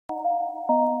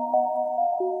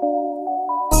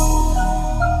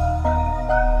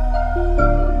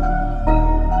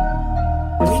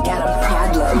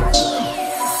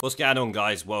What's going on,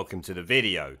 guys? Welcome to the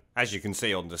video. As you can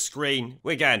see on the screen,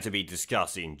 we're going to be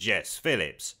discussing Jess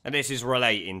Phillips, and this is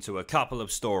relating to a couple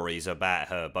of stories about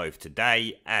her both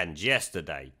today and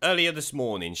yesterday. Earlier this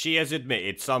morning, she has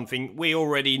admitted something we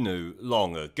already knew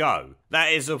long ago.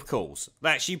 That is, of course,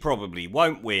 that she probably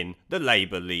won't win the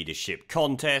Labour leadership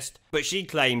contest, but she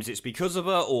claims it's because of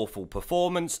her awful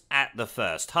performance at the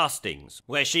first hustings,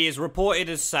 where she is reported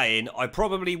as saying, "I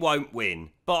probably won't win,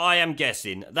 but I am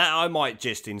guessing that I might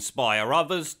just inspire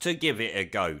others to give it a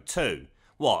go too."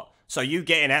 What? So you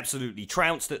getting absolutely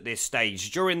trounced at this stage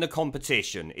during the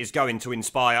competition is going to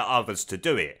inspire others to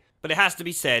do it? But it has to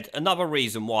be said, another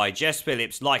reason why Jess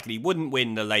Phillips likely wouldn't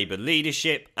win the Labour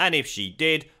leadership, and if she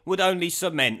did, would only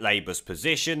cement Labour's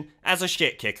position as a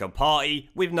shit-kicker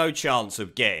party with no chance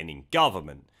of getting in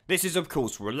government. This is of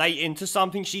course relating to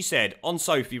something she said on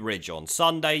Sophie Ridge on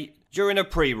Sunday during a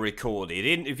pre-recorded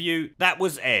interview that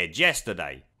was aired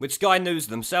yesterday, with Sky News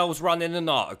themselves running an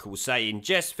article saying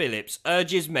Jess Phillips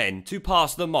urges men to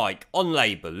pass the mic on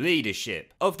Labour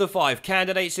leadership. Of the 5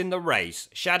 candidates in the race,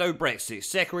 Shadow Brexit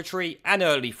Secretary and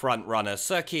early frontrunner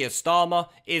Sir Keir Starmer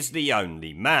is the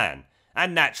only man.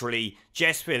 And naturally,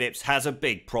 Jess Phillips has a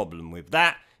big problem with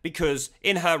that, because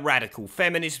in her radical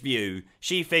feminist view,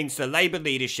 she thinks the Labour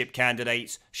leadership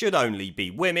candidates should only be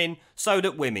women so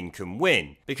that women can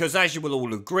win. Because as you will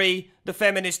all agree, the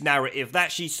feminist narrative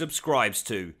that she subscribes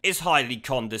to is highly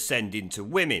condescending to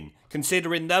women,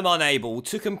 considering them unable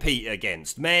to compete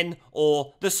against men,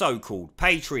 or the so-called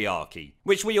patriarchy,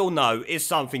 which we all know is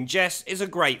something Jess is a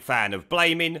great fan of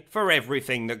blaming for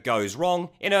everything that goes wrong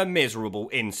in her miserable,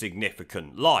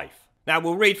 insignificant life. Now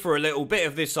we'll read for a little bit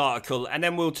of this article and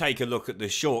then we'll take a look at the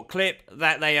short clip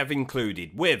that they have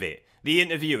included with it. The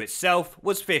interview itself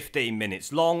was 15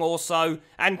 minutes long or so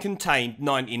and contained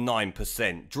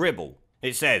 99% dribble.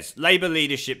 It says, Labour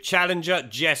leadership challenger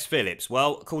Jess Phillips.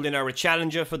 Well, calling her a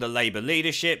challenger for the Labour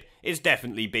leadership is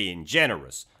definitely being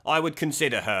generous. I would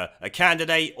consider her a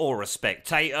candidate or a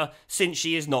spectator, since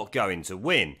she is not going to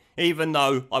win, even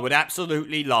though I would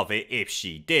absolutely love it if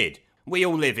she did. We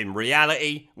all live in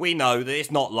reality, we know that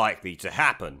it's not likely to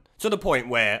happen, to the point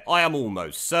where I am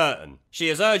almost certain. She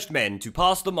has urged men to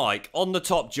pass the mic on the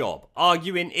top job,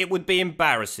 arguing it would be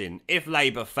embarrassing if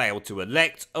Labour failed to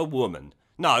elect a woman.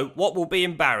 No, what will be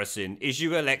embarrassing is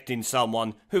you electing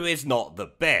someone who is not the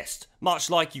best, much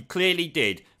like you clearly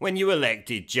did when you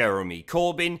elected Jeremy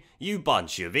Corbyn, you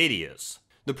bunch of idiots.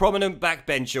 The prominent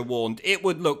backbencher warned it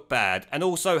would look bad and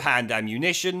also hand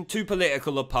ammunition to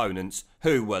political opponents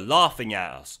who were laughing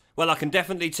at us. Well, I can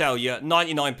definitely tell you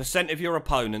 99% of your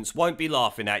opponents won't be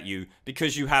laughing at you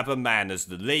because you have a man as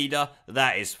the leader,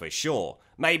 that is for sure.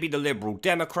 Maybe the Liberal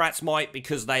Democrats might,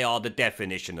 because they are the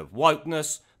definition of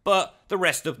wokeness, but the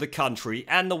rest of the country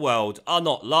and the world are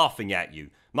not laughing at you.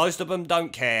 Most of them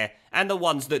don't care, and the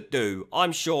ones that do,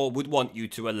 I'm sure, would want you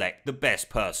to elect the best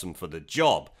person for the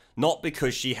job. Not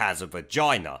because she has a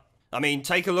vagina. I mean,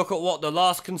 take a look at what the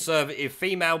last Conservative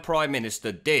female Prime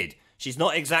Minister did. She's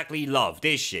not exactly loved,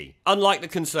 is she? Unlike the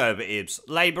Conservatives,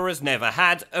 Labour has never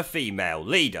had a female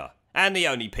leader. And the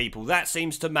only people that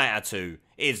seems to matter to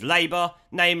is Labour,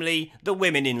 namely the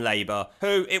women in Labour,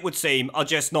 who, it would seem, are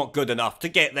just not good enough to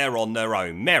get there on their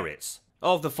own merits.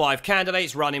 Of the 5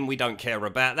 candidates running, we don't care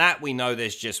about that, we know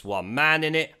there's just one man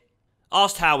in it.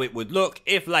 Asked how it would look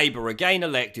if Labour again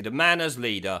elected a man as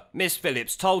leader, Miss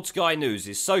Phillips told Sky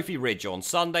News' Sophie Ridge on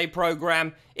Sunday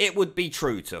programme it would be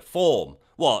true to form.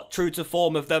 What, true to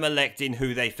form of them electing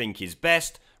who they think is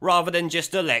best, rather than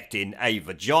just electing a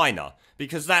vagina?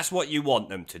 Because that's what you want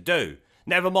them to do.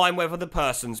 Never mind whether the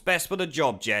person's best for the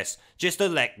job, Jess, just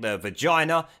elect their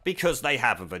vagina because they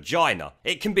have a vagina.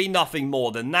 It can be nothing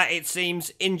more than that, it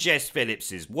seems, in Jess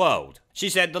Phillips's world. She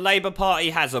said the Labour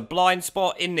Party has a blind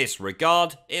spot in this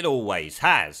regard, it always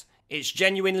has. It's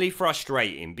genuinely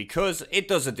frustrating because it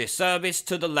does a disservice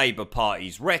to the Labour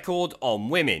Party's record on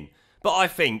women, but I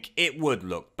think it would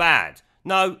look bad.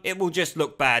 No, it will just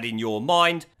look bad in your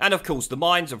mind, and of course the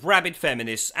minds of rabid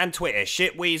feminists and Twitter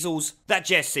shitweasels that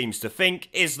Jess seems to think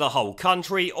is the whole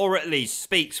country, or at least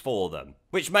speaks for them.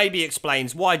 Which maybe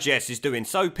explains why Jess is doing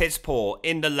so piss poor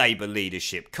in the Labour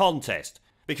leadership contest.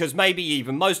 Because maybe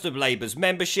even most of Labour's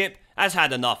membership has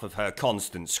had enough of her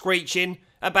constant screeching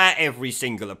about every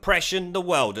single oppression the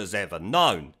world has ever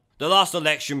known. The last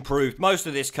election proved most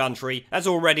of this country has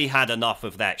already had enough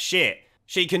of that shit.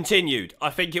 She continued, I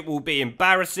think it will be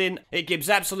embarrassing, it gives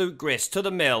absolute grist to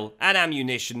the mill and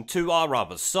ammunition to our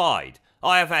other side.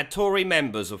 I have had Tory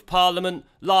members of Parliament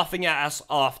laughing at us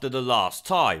after the last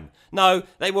time. No,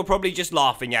 they were probably just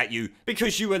laughing at you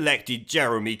because you elected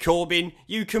Jeremy Corbyn,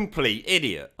 you complete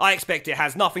idiot. I expect it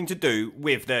has nothing to do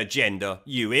with their gender,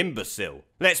 you imbecile.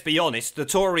 Let's be honest, the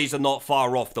Tories are not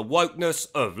far off the wokeness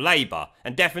of Labour,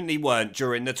 and definitely weren't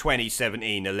during the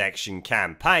 2017 election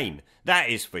campaign. That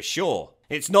is for sure.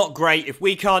 It's not great if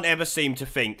we can't ever seem to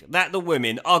think that the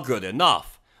women are good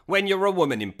enough. When you're a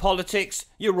woman in politics,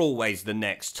 you're always the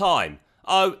next time.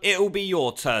 Oh, it'll be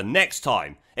your turn next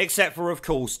time. Except for, of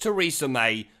course, Theresa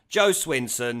May, Jo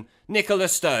Swinson, Nicola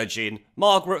Sturgeon,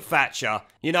 Margaret Thatcher,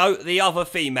 you know, the other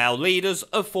female leaders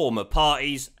of former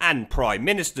parties and Prime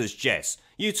Ministers, Jess.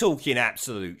 You talking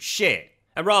absolute shit.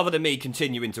 And rather than me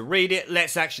continuing to read it,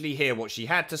 let's actually hear what she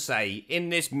had to say in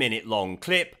this minute-long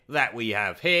clip that we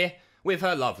have here, with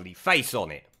her lovely face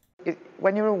on it.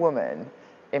 When you're a woman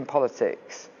in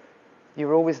politics,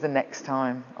 you're always the next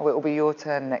time. Oh, it'll be your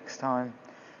turn next time.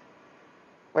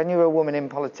 When you're a woman in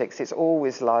politics, it's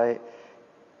always like,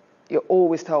 you're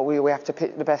always told we have to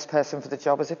pick the best person for the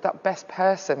job, as if that best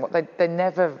person, they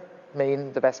never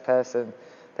mean the best person.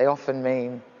 They often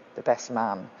mean the best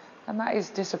man. And that is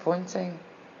disappointing.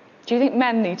 Do you think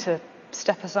men need to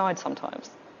step aside sometimes?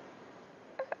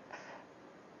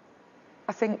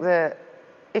 I think that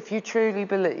if you truly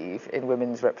believe in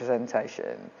women's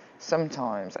representation,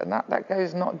 sometimes, and that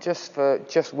goes not just for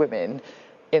just women,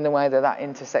 in the way that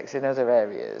intersects in other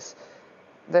areas,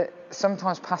 that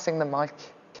sometimes passing the mic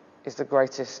is the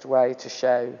greatest way to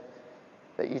show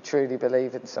that you truly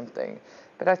believe in something.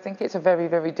 But I think it's a very,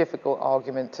 very difficult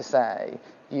argument to say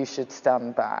you should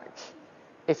stand back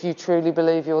if you truly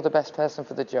believe you're the best person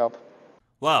for the job.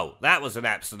 Well, that was an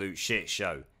absolute shit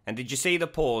show. And did you see the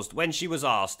pause when she was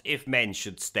asked if men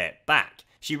should step back?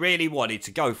 She really wanted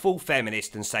to go full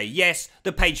feminist and say, yes,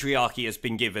 the patriarchy has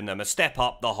been giving them a step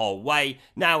up the whole way.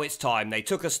 Now it's time they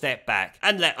took a step back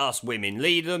and let us women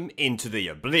lead them into the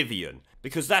oblivion.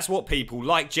 Because that's what people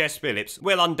like Jess Phillips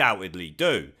will undoubtedly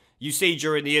do. You see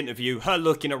during the interview her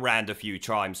looking around a few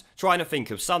times, trying to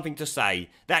think of something to say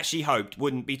that she hoped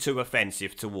wouldn't be too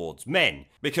offensive towards men.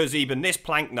 Because even this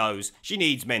plank knows she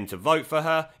needs men to vote for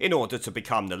her in order to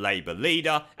become the Labour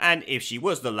leader, and if she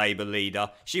was the Labour leader,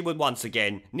 she would once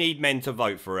again need men to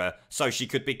vote for her so she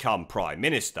could become Prime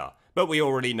Minister. But we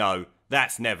already know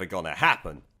that's never gonna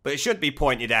happen. But it should be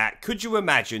pointed out, could you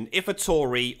imagine if a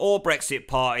Tory or Brexit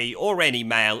Party or any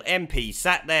male MP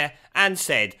sat there and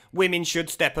said women should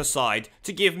step aside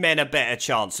to give men a better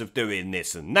chance of doing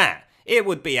this and that? It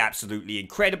would be absolutely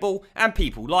incredible, and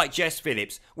people like Jess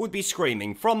Phillips would be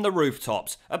screaming from the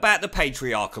rooftops about the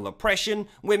patriarchal oppression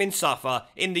women suffer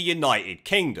in the United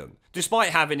Kingdom, despite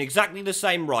having exactly the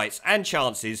same rights and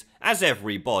chances as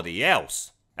everybody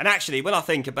else. And actually, when I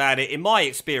think about it, in my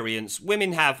experience,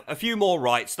 women have a few more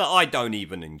rights that I don't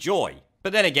even enjoy.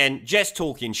 But then again, Jess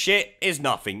talking shit is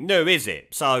nothing new, is it?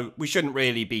 So we shouldn't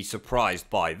really be surprised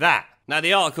by that. Now,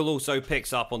 the article also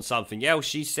picks up on something else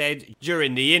she said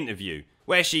during the interview,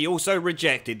 where she also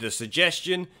rejected the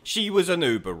suggestion she was an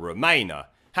Uber Remainer,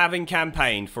 having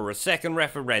campaigned for a second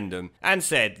referendum and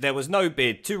said there was no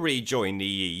bid to rejoin the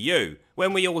EU,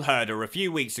 when we all heard her a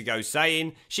few weeks ago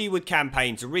saying she would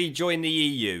campaign to rejoin the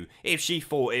EU if she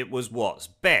thought it was what's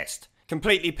best,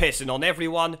 completely pissing on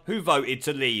everyone who voted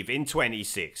to leave in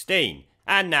 2016.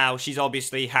 And now she's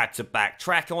obviously had to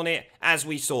backtrack on it, as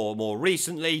we saw more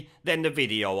recently than the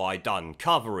video I done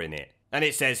covering it. And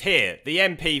it says here, the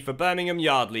MP for Birmingham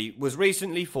Yardley was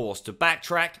recently forced to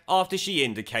backtrack after she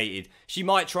indicated she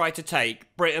might try to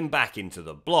take Britain back into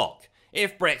the bloc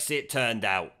if Brexit turned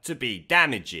out to be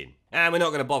damaging. And we're not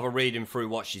going to bother reading through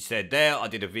what she said there. I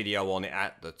did a video on it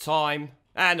at the time.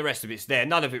 And the rest of it's there.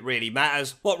 None of it really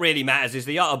matters. What really matters is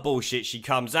the utter bullshit she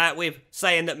comes out with,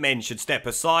 saying that men should step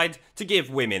aside to give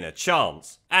women a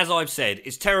chance. As I've said,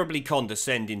 it's terribly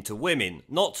condescending to women,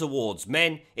 not towards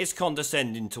men, it's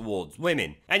condescending towards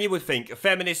women. And you would think a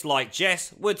feminist like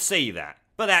Jess would see that.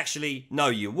 But actually, no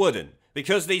you wouldn't.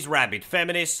 Because these rabid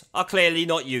feminists are clearly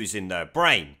not using their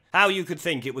brain. How you could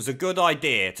think it was a good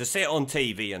idea to sit on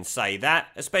TV and say that,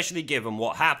 especially given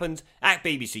what happened at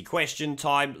BBC Question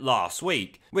Time last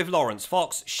week, with Lawrence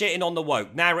Fox shitting on the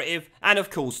woke narrative, and of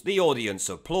course the audience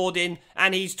applauding,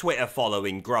 and his Twitter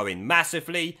following growing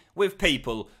massively, with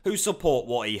people who support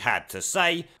what he had to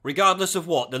say, regardless of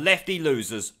what the lefty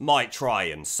losers might try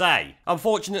and say.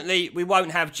 Unfortunately, we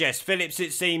won't have Jess Phillips,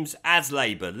 it seems, as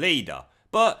Labour leader.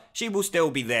 But she will still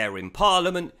be there in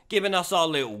Parliament, giving us our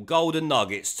little golden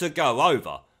nuggets to go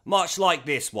over. Much like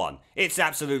this one. It's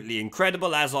absolutely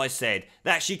incredible, as I said,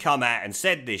 that she come out and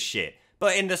said this shit.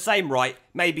 But in the same right,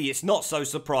 maybe it's not so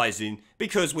surprising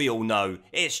because we all know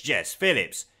it's Jess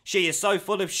Phillips. She is so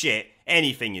full of shit,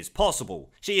 anything is possible.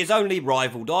 She is only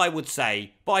rivalled, I would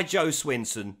say, by Joe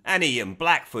Swinson and Ian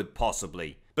Blackford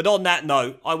possibly. But on that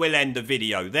note, I will end the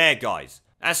video there, guys.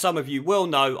 As some of you will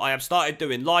know, I have started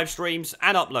doing live streams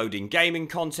and uploading gaming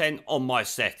content on my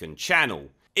second channel.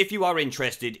 If you are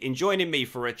interested in joining me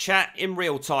for a chat in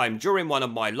real time during one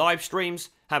of my live streams,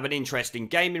 have an interest in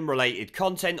gaming related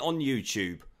content on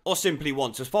YouTube, or simply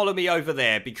want to follow me over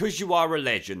there because you are a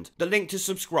legend, the link to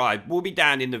subscribe will be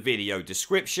down in the video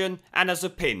description and as a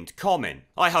pinned comment.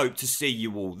 I hope to see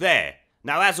you all there.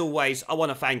 Now, as always, I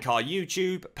want to thank our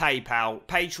YouTube, PayPal,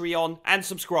 Patreon and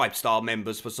Subscribe-Star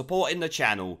members for supporting the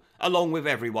channel, along with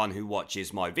everyone who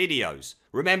watches my videos.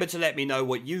 Remember to let me know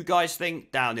what you guys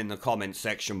think down in the comments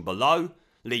section below.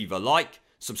 Leave a like,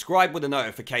 subscribe with a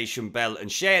notification bell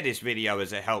and share this video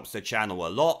as it helps the channel a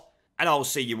lot. And I'll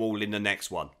see you all in the next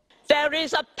one. There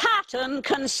is a pattern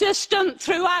consistent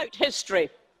throughout history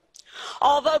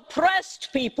of oppressed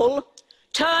people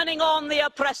turning on the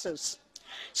oppressors.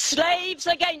 Slaves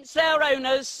against their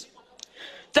owners,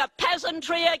 the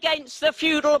peasantry against the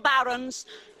feudal barons,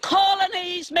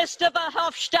 colonies, Mr.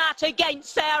 Verhofstadt,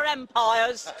 against their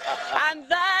empires. And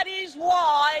that is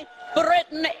why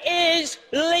Britain is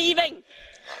leaving.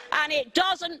 And it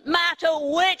doesn't matter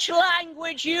which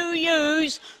language you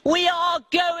use, we are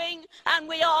going and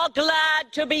we are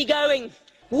glad to be going.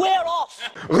 We're off.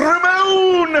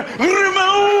 Ramon!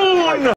 Ramon!